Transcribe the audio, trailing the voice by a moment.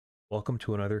Welcome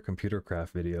to another computer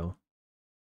craft video.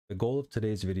 The goal of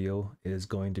today's video is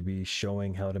going to be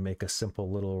showing how to make a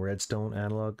simple little Redstone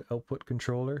analog output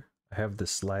controller. I have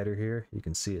this slider here. You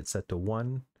can see it's set to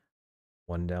 1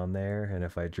 down there, and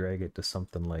if I drag it to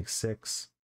something like 6,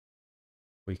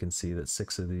 we can see that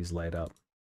 6 of these light up.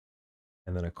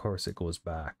 And then of course it goes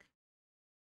back.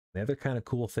 The other kind of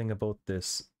cool thing about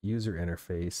this user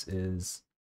interface is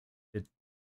it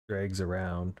drags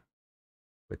around,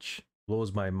 which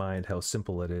blows my mind how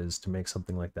simple it is to make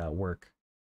something like that work.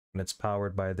 And it's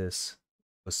powered by this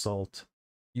Basalt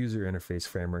user interface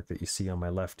framework that you see on my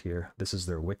left here. This is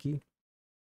their wiki.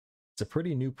 It's a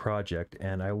pretty new project,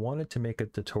 and I wanted to make a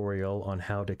tutorial on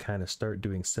how to kind of start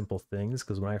doing simple things,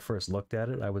 because when I first looked at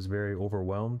it, I was very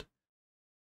overwhelmed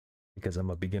because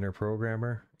I'm a beginner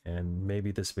programmer, and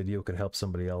maybe this video could help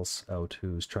somebody else out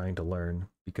who's trying to learn,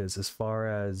 because as far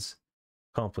as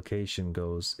complication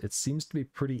goes, it seems to be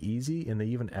pretty easy, and they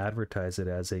even advertise it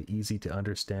as a easy to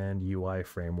understand UI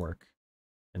framework.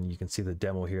 And you can see the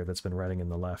demo here that's been running in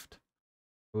the left.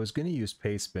 I was going to use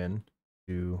Pastebin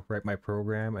to write my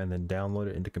program and then download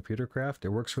it into ComputerCraft.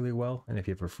 It works really well, and if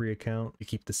you have a free account, you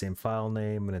keep the same file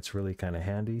name, and it's really kind of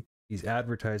handy. These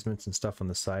advertisements and stuff on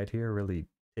the side here really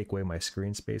take away my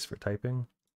screen space for typing.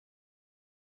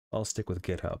 I'll stick with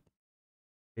GitHub.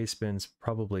 Pastebin's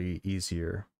probably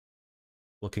easier.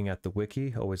 Looking at the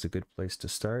wiki, always a good place to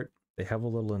start. They have a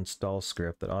little install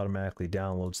script that automatically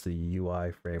downloads the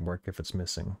UI framework if it's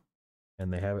missing.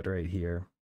 And they have it right here.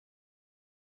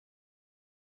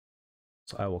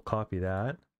 So I will copy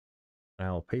that, and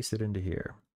I will paste it into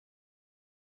here.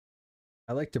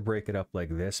 I like to break it up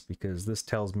like this because this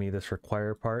tells me this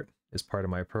require part is part of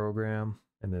my program,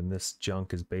 and then this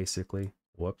junk is basically,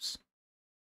 whoops,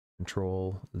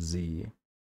 Control Z.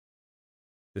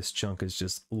 This chunk is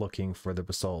just looking for the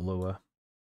Basalt Lua.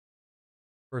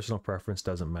 Personal preference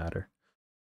doesn't matter.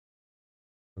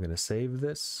 I'm going to save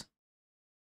this.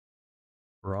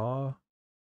 Raw.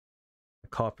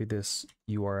 Copy this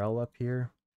URL up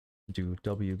here. Do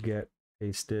wget,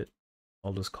 paste it.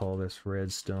 I'll just call this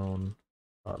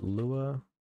redstone.lua.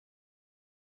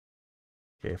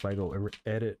 Okay, if I go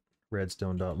edit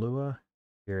redstone.lua,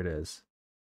 here it is.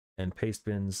 And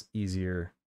Pastebin's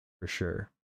easier for sure.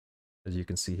 As you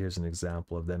can see, here's an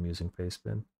example of them using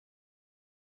Pastebin.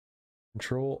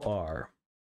 Control R.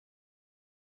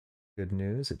 Good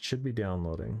news, it should be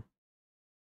downloading.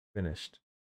 Finished.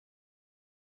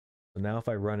 So now if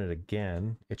I run it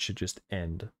again, it should just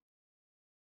end.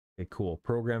 Okay, cool.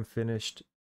 Program finished.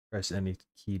 Press any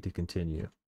key to continue.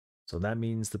 So that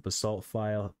means the Basalt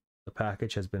file, the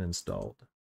package has been installed.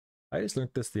 I just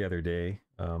learned this the other day.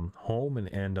 Home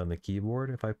and end on the keyboard.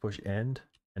 If I push end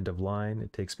of line,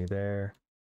 it takes me there.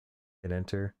 Hit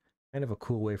enter. Kind of a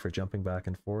cool way for jumping back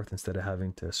and forth instead of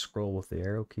having to scroll with the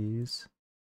arrow keys.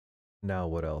 Now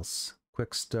what else?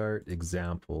 Quick start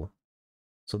example.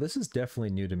 So this is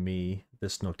definitely new to me,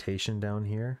 this notation down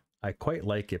here. I quite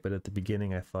like it, but at the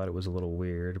beginning I thought it was a little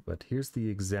weird. But here's the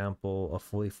example, a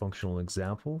fully functional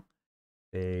example.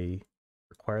 They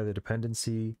require the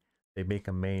dependency. They make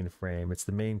a main frame. It's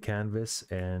the main canvas,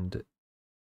 and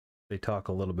they talk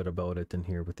a little bit about it in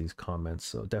here with these comments,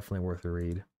 so definitely worth a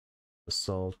read.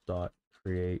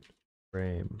 Basalt.create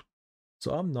frame.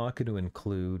 So I'm not going to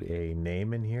include a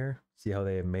name in here. See how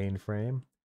they have main frame?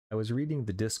 I was reading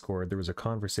the Discord, there was a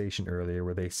conversation earlier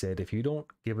where they said if you don't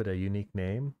give it a unique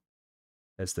name,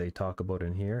 as they talk about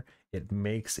in here, it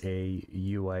makes a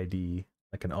UID,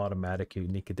 like an automatic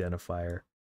unique identifier.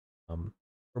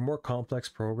 For more complex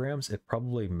programs, it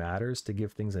probably matters to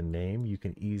give things a name you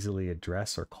can easily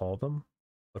address or call them.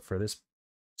 But for this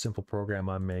simple program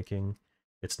I'm making,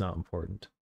 it's not important.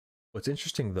 What's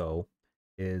interesting though,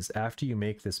 is after you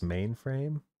make this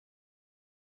mainframe,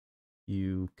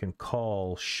 you can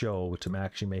call show to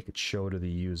actually make it show to the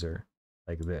user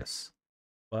like this.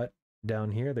 But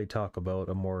down here, they talk about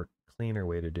a more cleaner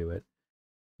way to do it.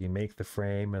 You make the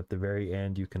frame, at the very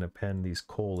end you can append these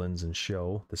colons and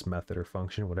show this method or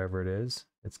function, whatever it is.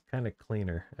 It's kind of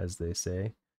cleaner, as they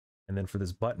say. And then for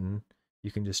this button, you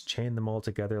can just chain them all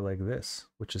together like this,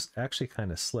 which is actually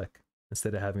kind of slick,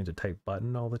 instead of having to type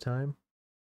button all the time.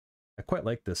 I quite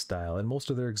like this style, and most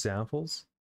of their examples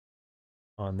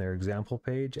on their example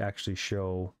page actually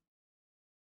show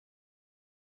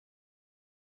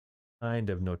kind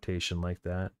of notation like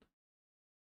that.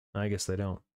 I guess they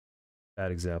don't. Bad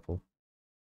example.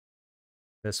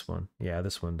 This one, yeah,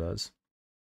 this one does.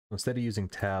 Instead of using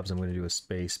tabs, I'm going to do a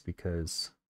space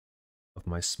because of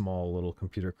my small little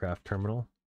ComputerCraft terminal.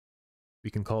 We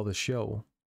can call this show.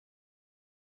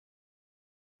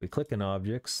 We click in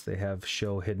objects, they have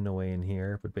show hidden away in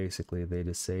here, but basically they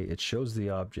just say it shows the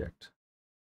object.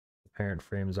 The parent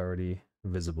frame is already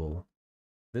visible.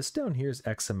 This down here is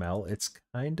XML. It's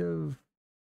kind of,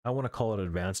 I want to call it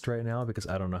advanced right now because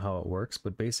I don't know how it works,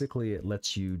 but basically it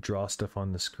lets you draw stuff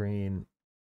on the screen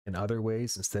in other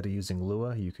ways. Instead of using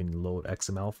Lua, you can load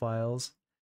XML files.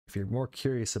 If you're more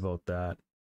curious about that,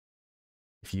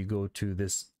 if you go to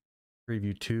this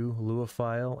preview 2 Lua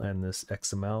file and this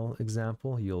XML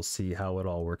example, you'll see how it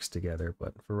all works together.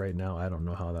 But for right now, I don't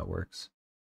know how that works.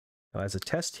 Now, as a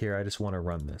test here, I just want to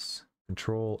run this.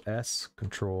 Control S,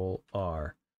 Control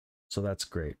R. So that's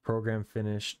great. Program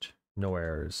finished, no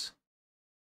errors.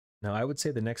 Now, I would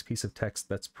say the next piece of text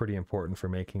that's pretty important for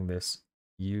making this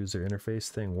user interface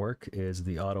thing work is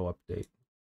the auto update.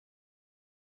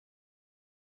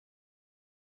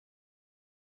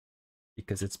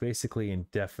 Because it's basically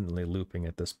indefinitely looping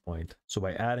at this point. So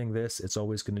by adding this, it's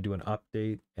always going to do an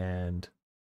update and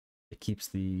it keeps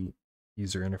the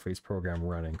user interface program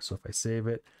running. So if I save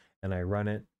it and I run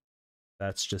it,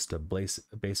 that's just a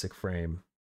basic frame.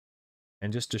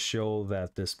 And just to show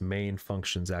that this main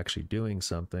function is actually doing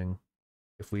something,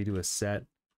 if we do a set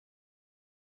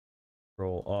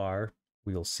Control R,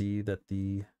 we'll see that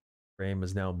the frame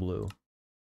is now blue.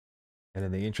 And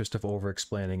in the interest of over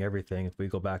explaining everything, if we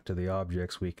go back to the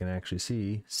objects, we can actually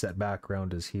see set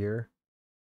background is here,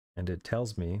 and it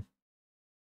tells me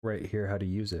right here how to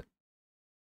use it.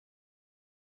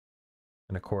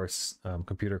 And of course,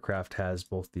 Computercraft has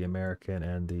both the American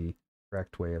and the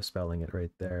correct way of spelling it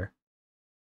right there.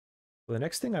 So the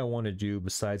next thing I want to do,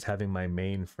 besides having my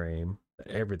main frame that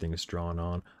everything is drawn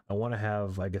on, I want to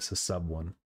have, I guess, a sub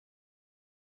one.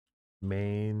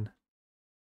 Main :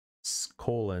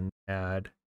 add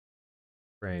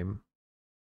frame.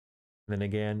 And then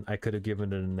again, I could have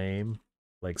given it a name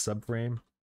like subframe,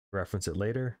 reference it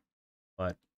later,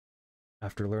 but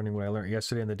after learning what I learned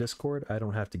yesterday in the Discord, I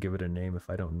don't have to give it a name if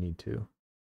I don't need to.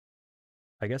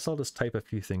 I guess I'll just type a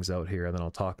few things out here and then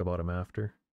I'll talk about them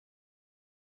after.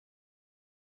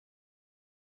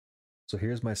 So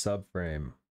here's my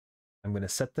subframe. I'm going to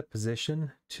set the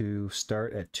position to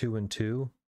start at 2 and 2.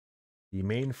 The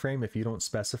main frame, if you don't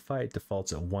specify, it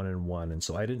defaults at 1 and 1. And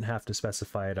so I didn't have to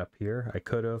specify it up here. I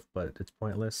could have, but it's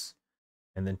pointless.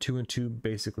 And then 2 and 2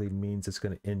 basically means it's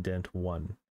going to indent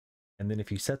 1. And then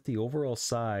if you set the overall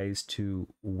size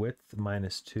to width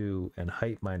 -2 and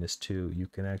height -2, you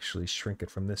can actually shrink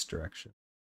it from this direction.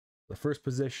 The first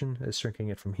position is shrinking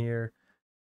it from here.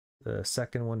 The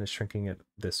second one is shrinking it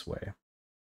this way.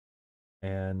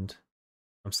 And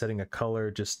I'm setting a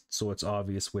color just so it's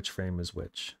obvious which frame is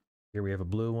which. Here we have a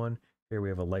blue one. Here we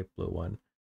have a light blue one.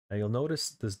 Now you'll notice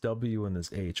this W and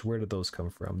this H. Where did those come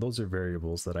from? Those are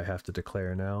variables that I have to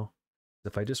declare now.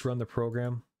 If I just run the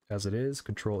program as it is,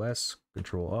 Control S,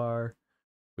 Control R,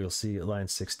 we'll see at line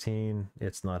 16,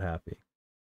 it's not happy,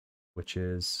 which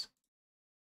is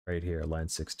right here, line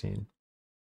 16.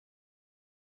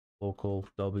 Local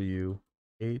W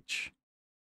H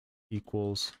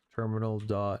equals terminal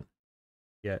dot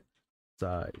get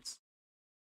size.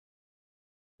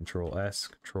 Control S,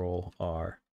 Control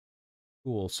R.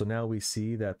 Cool, so now we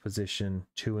see that position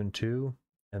 2 and 2,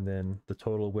 and then the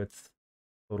total width,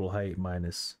 total height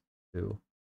 -2.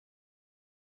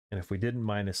 And if we didn't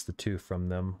minus the 2 from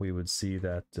them, we would see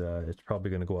that it's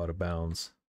probably going to go out of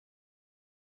bounds.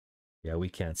 Yeah, we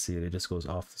can't see it. It just goes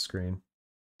off the screen.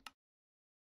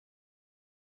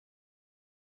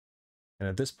 And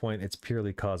at this point, it's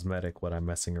purely cosmetic what I'm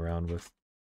messing around with.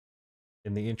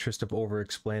 In the interest of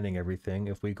over-explaining everything,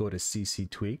 if we go to CC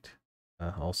Tweaked,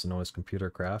 also known as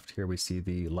Computercraft, here we see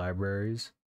the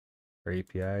libraries, or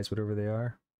APIs, whatever they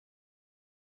are.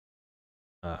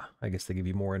 I guess they give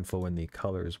you more info in the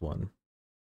colors one.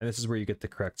 And this is where you get the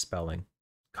correct spelling.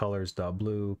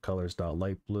 Colors.blue,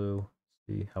 colors.lightblue.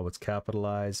 See how it's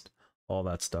capitalized. All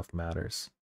that stuff matters.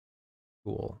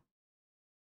 Cool.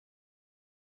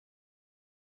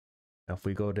 Now if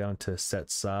we go down to set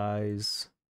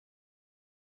size,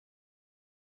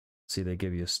 see they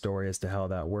give you a story as to how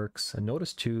that works. And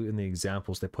notice too in the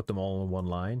examples, they put them all in one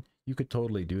line. You could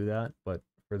totally do that, but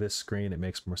for this screen, it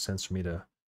makes more sense for me to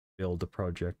build the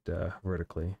project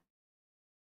vertically.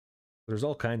 There's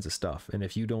all kinds of stuff, and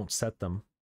if you don't set them,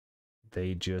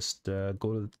 they just go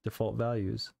to the default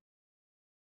values.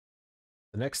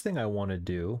 The next thing I want to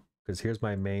do, because here's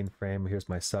my main frame, here's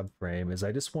my subframe, is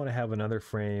I just want to have another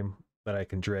frame that I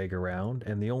can drag around,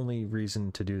 and the only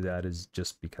reason to do that is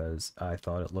just because I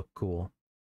thought it looked cool.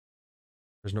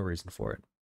 There's no reason for it.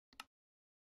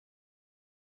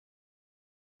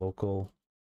 Local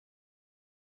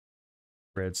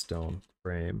Redstone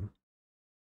frame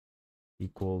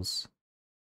equals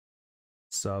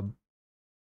sub,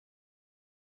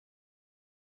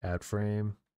 add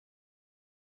frame.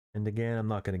 And again, I'm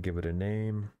not going to give it a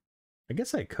name. I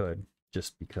guess I could,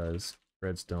 just because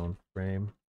Redstone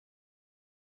frame.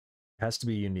 It has to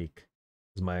be unique,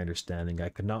 is my understanding. I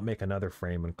could not make another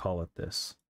frame and call it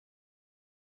this.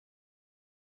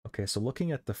 Okay, so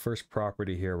looking at the first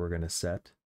property here we're going to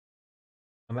set,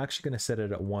 I'm actually going to set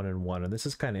it at 1 and 1, and this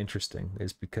is kind of interesting,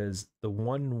 is because the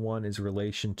 1 and 1 is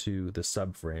relation to the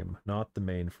subframe, not the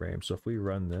main frame. So if we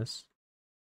run this,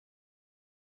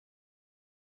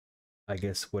 I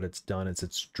guess what it's done is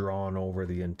it's drawn over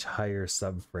the entire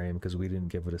subframe because we didn't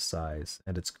give it a size,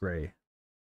 and it's gray.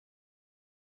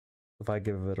 If I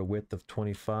give it a width of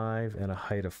 25 and a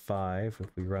height of 5,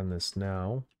 if we run this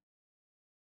now,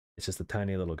 it's just a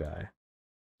tiny little guy.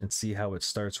 And see how it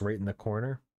starts right in the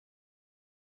corner?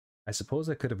 I suppose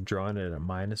I could have drawn it at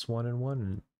 -1 and 1,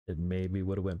 and it maybe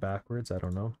would have went backwards. I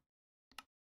don't know.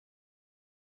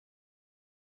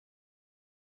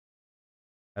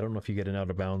 I don't know if you get an out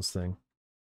of bounds thing.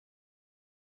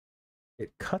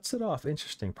 It cuts it off.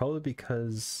 Interesting. Probably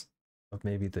because of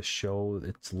maybe the show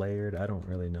it's layered. I don't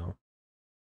really know.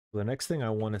 So the next thing I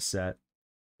want to set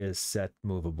is set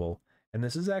movable. And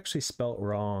this is actually spelt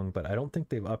wrong, but I don't think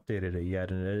they've updated it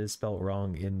yet, and it is spelt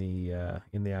wrong in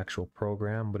the actual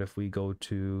program. But if we go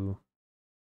to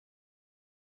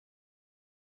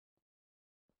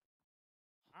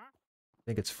I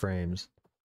think it's frames.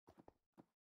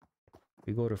 If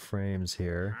we go to frames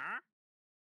here,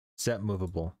 set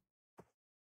movable.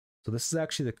 So this is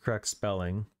actually the correct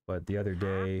spelling, but the other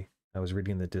day I was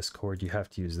reading in the Discord, you have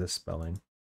to use this spelling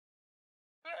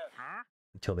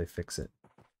until they fix it.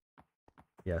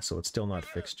 Yeah, so it's still not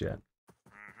fixed yet.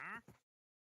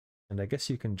 And I guess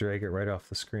you can drag it right off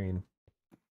the screen.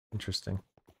 Interesting.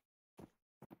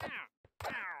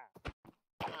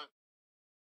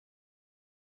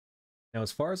 Now,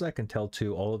 as far as I can tell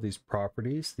too, all of these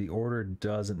properties, the order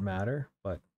doesn't matter,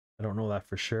 but I don't know that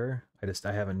for sure.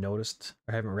 I haven't noticed,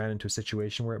 I haven't ran into a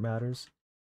situation where it matters.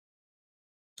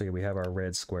 So yeah, we have our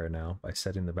red square now by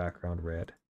setting the background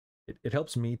red. It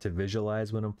helps me to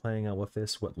visualize when I'm playing out with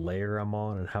this, what layer I'm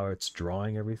on and how it's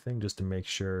drawing everything, just to make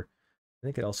sure. I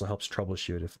think it also helps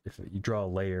troubleshoot. If you draw a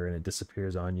layer and it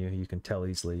disappears on you, you can tell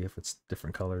easily if it's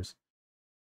different colors.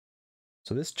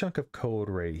 So this chunk of code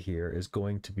right here is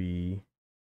going to be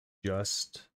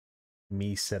just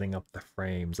me setting up the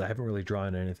frames. I haven't really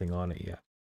drawn anything on it yet.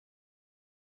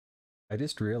 I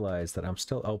just realized that I'm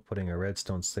still outputting a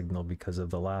redstone signal because of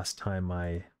the last time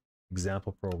my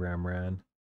example program ran.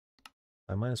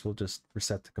 I might as well just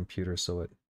reset the computer so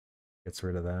it gets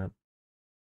rid of that.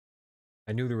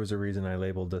 I knew there was a reason I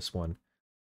labeled this one.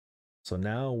 So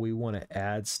now we want to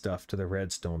add stuff to the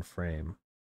redstone frame.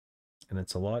 And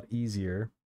it's a lot easier.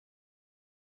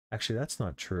 Actually, that's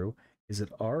not true. Is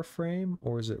it R frame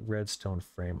or is it redstone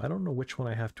frame? I don't know which one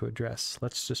I have to address.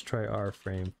 Let's just try R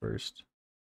frame first.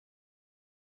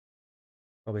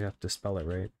 Probably have to spell it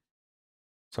right.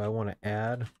 So I want to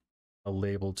add a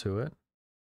label to it,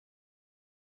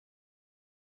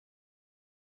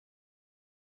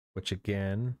 which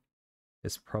again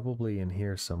is probably in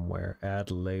here somewhere.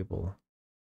 Add label.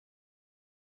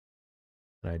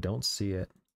 And I don't see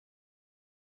it.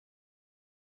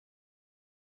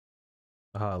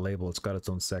 Aha, label, it's got its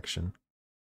own section.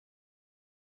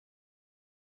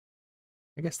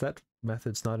 I guess that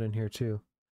method's not in here too.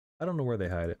 I don't know where they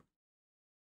hide it.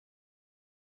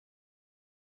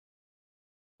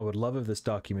 I would love if this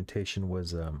documentation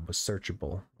was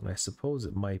searchable, and I suppose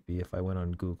it might be if I went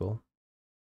on Google.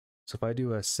 So if I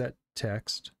do a set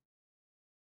text,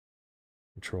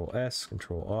 Control S,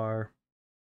 Control R.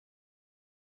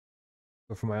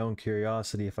 But for my own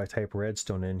curiosity, if I type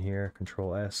redstone in here,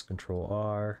 Control S, Control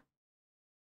R,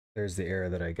 there's the error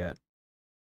that I get.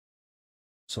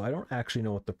 So I don't actually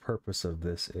know what the purpose of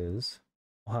this is.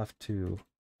 I'll have to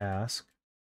ask.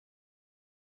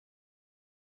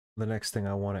 The next thing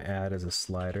I want to add is a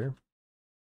slider.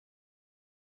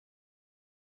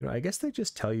 You know, I guess they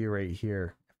just tell you right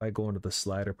here. If I go into the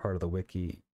slider part of the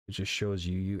wiki, it just shows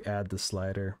you add the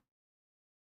slider.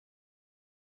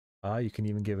 Ah, you can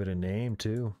even give it a name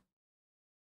too.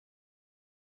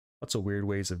 Lots of weird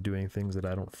ways of doing things that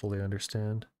I don't fully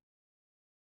understand.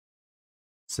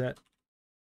 Set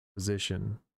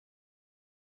position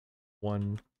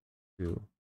 1, 2.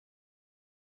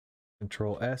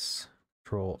 Control S,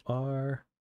 Control R.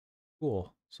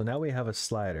 Cool. So now we have a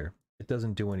slider. It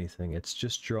doesn't do anything. It's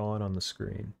just drawn on the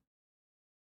screen.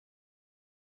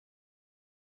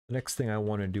 The next thing I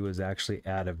want to do is actually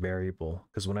add a variable,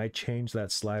 because when I change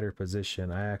that slider position,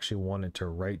 I actually want it to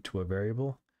write to a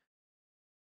variable.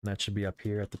 And that should be up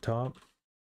here at the top.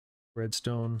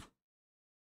 redstone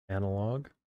analog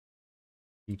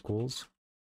equals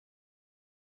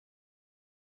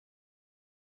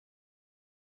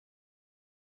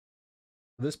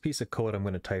this piece of code I'm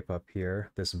going to type up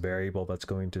here, this variable that's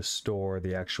going to store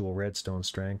the actual redstone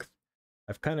strength.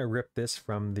 I've kind of ripped this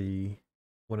from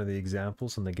one of the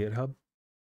examples on the GitHub,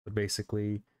 but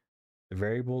basically the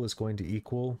variable is going to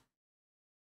equal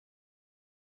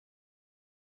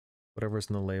whatever's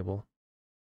in the label.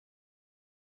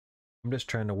 I'm just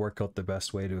trying to work out the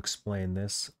best way to explain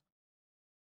this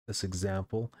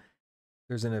example.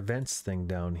 There's an events thing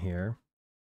down here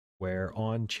where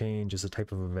on change is a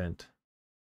type of event.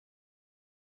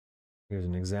 Here's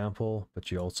an example,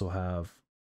 but you also have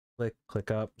click,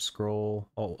 click up, scroll,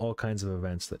 all kinds of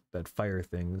events that fire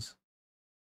things.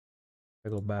 If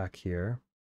I go back here,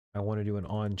 I want to do an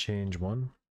on change one.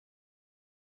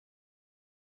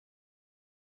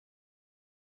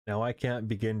 Now I can't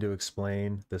begin to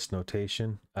explain this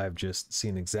notation. I've just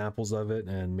seen examples of it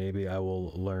and maybe I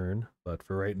will learn, but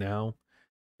for right now,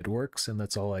 it works and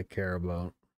that's all I care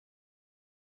about.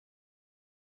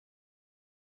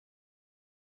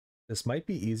 This might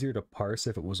be easier to parse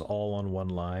if it was all on one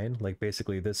line, like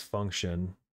basically this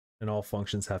function, and all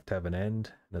functions have to have an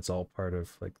end, and it's all part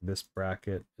of like this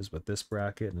bracket is with this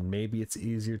bracket, and maybe it's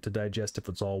easier to digest if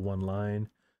it's all one line,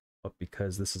 but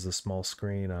because this is a small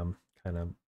screen, I'm kind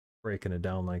of breaking it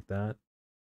down like that.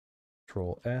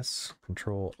 Control S,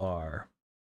 Control R.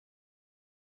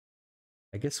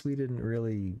 I guess we didn't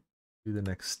really do the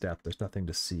next step. There's nothing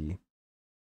to see.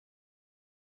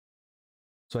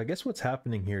 So I guess what's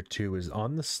happening here too is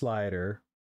on the slider,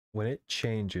 when it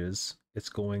changes, it's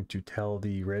going to tell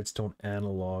the redstone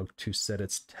analog to set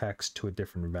its text to a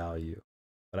different value.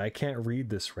 But I can't read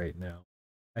this right now.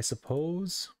 I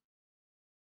suppose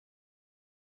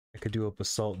I could do a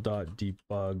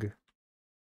basalt.debug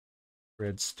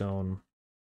redstone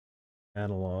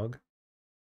analog,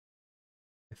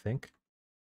 I think.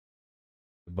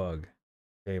 Debug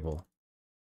table.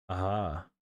 Aha.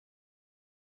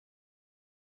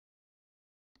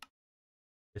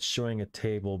 It's showing a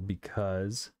table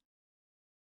because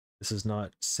this is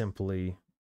not simply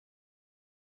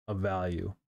a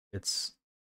value. It's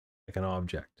like an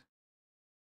object.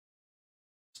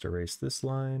 Just erase this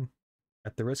line.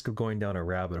 At the risk of going down a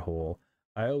rabbit hole,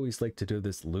 I always like to do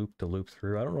this loop to loop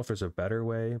through. I don't know if there's a better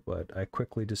way, but I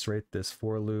quickly just write this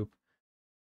for loop,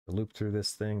 loop through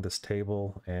this thing, this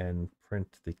table, and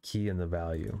print the key and the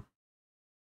value.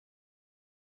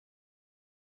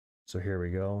 So here we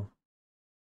go.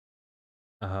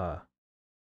 Aha.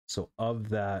 So of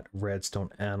that redstone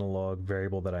analog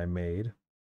variable that I made,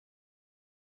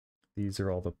 these are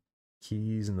all the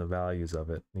keys and the values of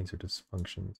it. These are just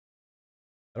functions.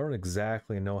 I don't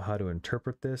exactly know how to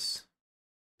interpret this.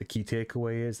 The key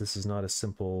takeaway is this is not a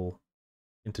simple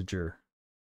integer.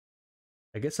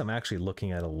 I guess I'm actually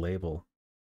looking at a label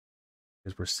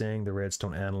because we're saying the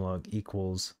redstone analog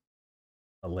equals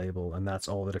a label, and that's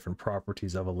all the different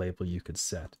properties of a label you could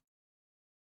set.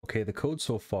 Okay, the code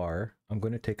so far, I'm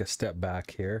going to take a step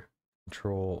back here.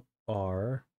 Control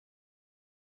R.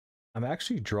 I'm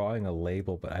actually drawing a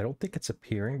label, but I don't think it's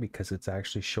appearing because it's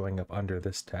actually showing up under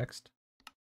this text.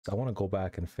 So I want to go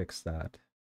back and fix that.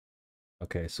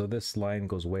 Okay, so this line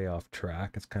goes way off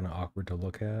track. It's kind of awkward to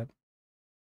look at.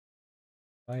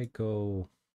 If I go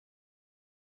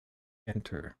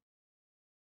enter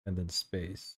and then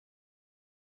space.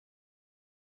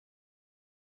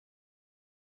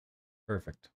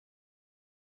 Perfect.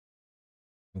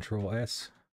 Control S,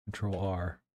 Control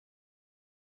R.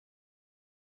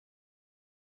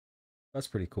 That's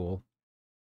pretty cool.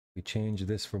 We change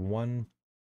this from 1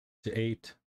 to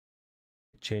 8.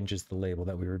 It changes the label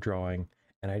that we were drawing.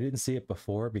 And I didn't see it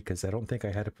before because I don't think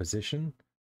I had a position.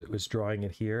 It was drawing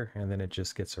it here, and then it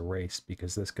just gets erased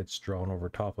because this gets drawn over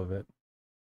top of it.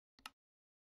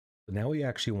 So now we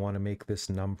actually want to make this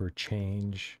number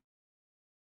change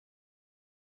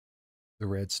the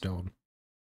redstone.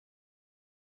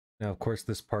 Now, of course,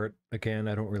 this part, again,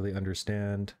 I don't really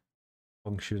understand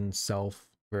function self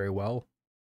very well.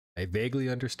 I vaguely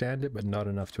understand it, but not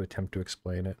enough to attempt to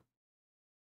explain it.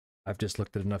 I've just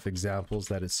looked at enough examples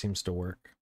that it seems to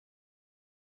work.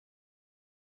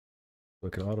 So I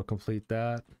can autocomplete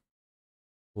that.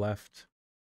 Left.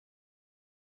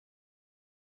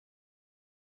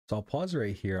 So I'll pause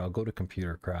right here. I'll go to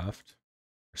Computer Craft,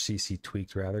 or CC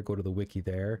Tweaked rather, go to the wiki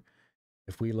there.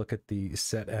 If we look at the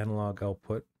set analog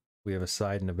output, we have a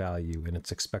side and a value, and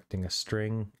it's expecting a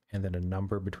string and then a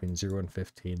number between 0 and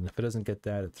 15. If it doesn't get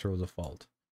that, it throws a fault.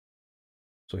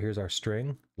 So here's our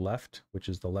string, left, which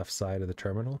is the left side of the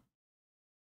terminal.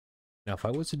 Now, if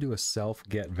I was to do a self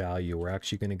get value, we're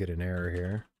actually going to get an error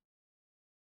here.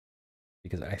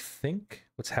 Because I think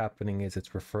what's happening is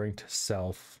it's referring to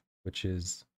self, which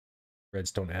is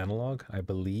Redstone analog, I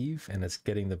believe, and it's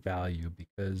getting the value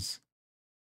because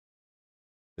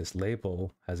this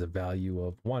label has a value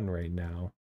of 1 right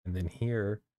now. And then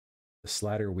here, the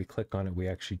slider, we click on it, we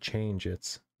actually change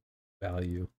its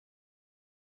value.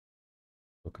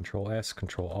 So Control S,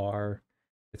 Control R,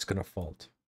 it's going to fault.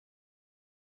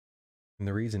 And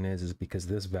the reason is because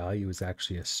this value is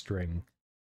actually a string.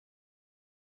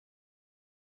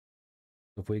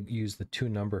 If we use the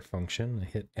toNumber function, I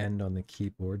hit end on the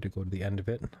keyboard to go to the end of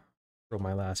it, throw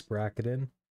my last bracket in.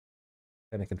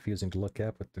 Kind of confusing to look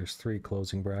at, but there's 3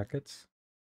 closing brackets.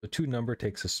 The toNumber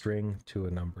takes a string to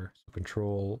a number. So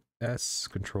Control S,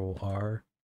 Control R.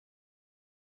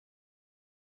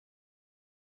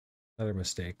 Another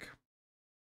mistake.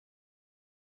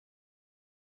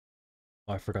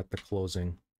 Oh, I forgot the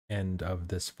closing end of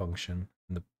this function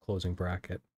in the closing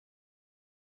bracket.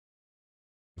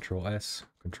 Control S,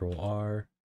 Control R.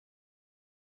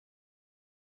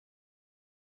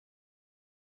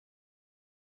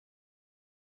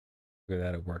 Look at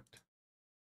that, it worked.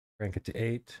 Crank it to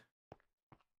 8.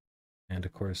 And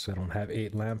of course, I don't have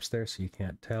 8 lamps there, so you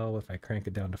can't tell. If I crank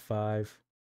it down to 5,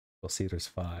 you'll see there's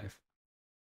 5.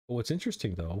 But what's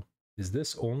interesting though, is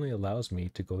this only allows me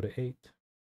to go to 8.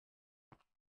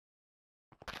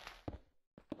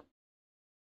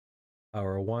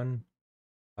 Power 1,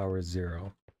 power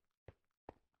 0.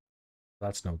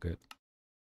 That's no good.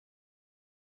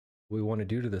 What we want to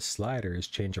do to this slider is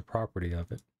change a property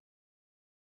of it.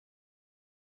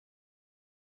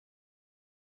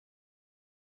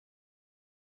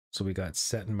 So we got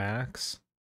set max.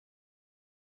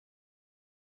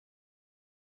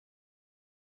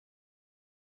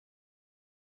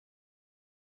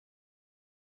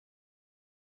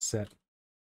 Set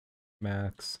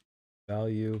max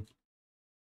value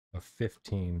of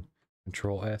 15.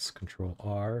 Control S, Control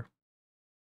R.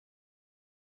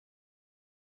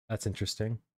 That's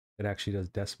interesting. It actually does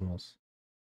decimals.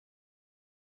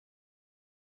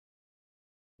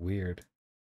 Weird.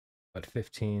 But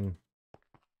 15,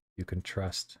 you can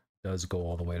trust, does go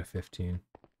all the way to 15.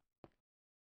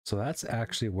 So that's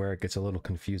actually where it gets a little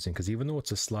confusing, because even though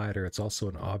it's a slider, it's also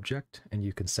an object, and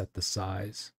you can set the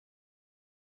size.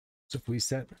 So if we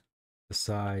set the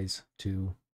size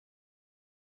to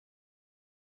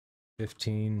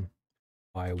 15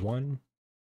 by 1,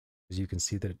 as you can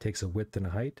see that it takes a width and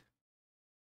a height.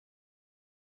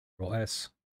 Control S,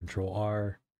 Control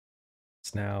R.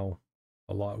 It's now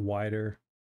a lot wider,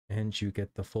 and you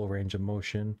get the full range of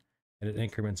motion, and it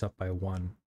increments up by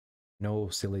 1. No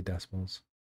silly decimals.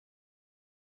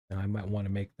 Now I might want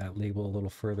to make that label a little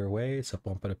further away, so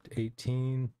bump it up to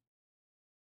 18.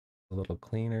 A little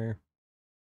cleaner.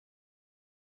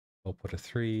 Output a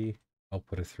 3,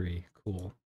 output a 3.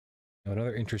 Cool. Now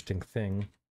another interesting thing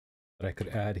that I could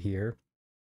add here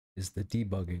is the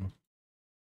debugging.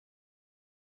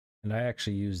 And I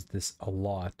actually used this a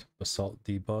lot, Basalt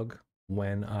debug,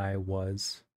 when I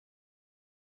was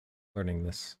learning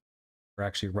this, or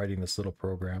actually writing this little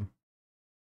program.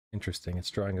 Interesting, it's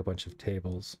drawing a bunch of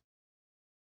tables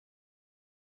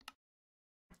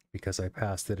because I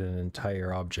passed it an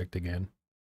entire object again.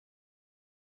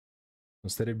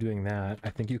 Instead of doing that, I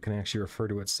think you can actually refer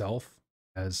to itself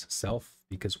as self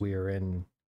because we are in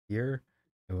here,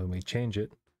 and when we change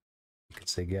it, you can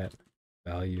say get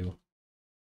value.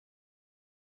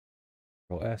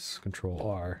 Control S, Control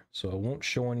R. So it won't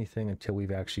show anything until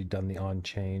we've actually done the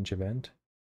onChange event.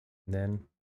 And then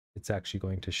it's actually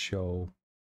going to show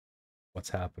what's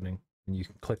happening. And you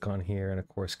can click on here and of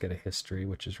course get a history,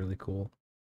 which is really cool.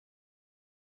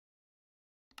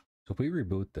 So if we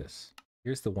reboot this,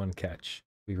 here's the one catch.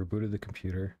 We rebooted the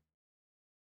computer.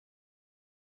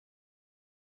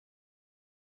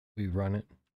 We run it.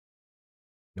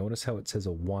 Notice how it says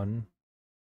a 1.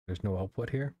 There's no output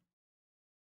here.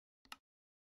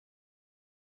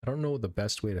 I don't know the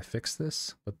best way to fix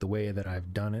this, but the way that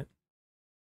I've done it,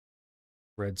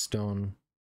 Redstone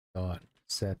dot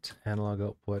set analog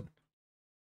output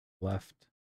left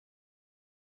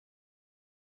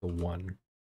to 1.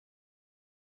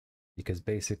 Because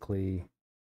basically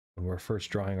when we're first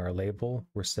drawing our label,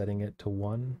 we're setting it to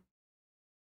 1.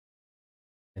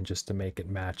 And just to make it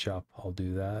match up, I'll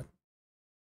do that.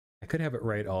 I could have it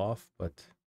right off, but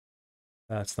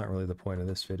that's not really the point of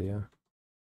this video.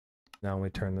 Now we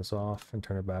turn this off and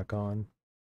turn it back on,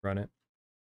 run it.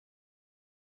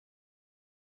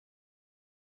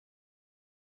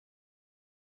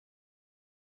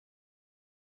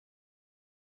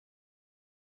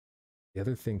 The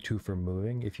other thing too for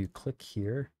moving, if you click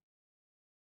here,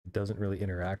 It doesn't really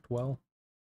interact well.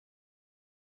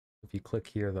 If you click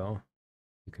here though,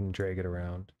 you can drag it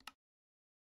around.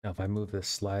 Now if I move this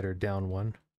slider down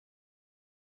 1,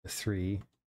 to 3,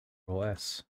 Control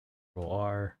S, Control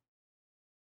R,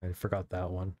 I forgot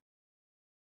that one.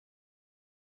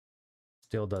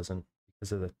 Still doesn't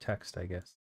because of the text, I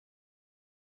guess.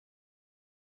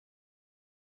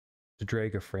 To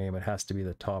drag a frame, it has to be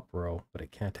the top row, but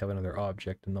it can't have another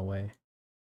object in the way.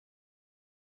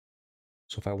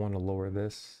 So if I want to lower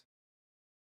this,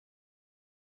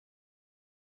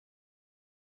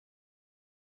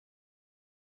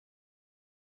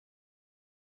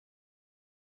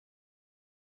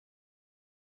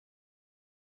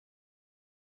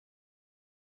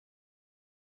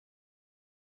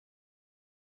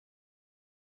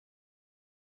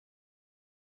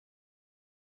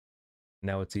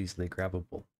 now it's easily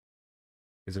grabbable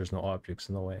because there's no objects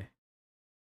in the way.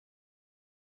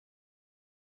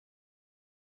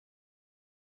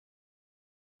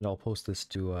 And I'll post this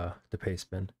to the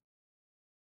Pastebin.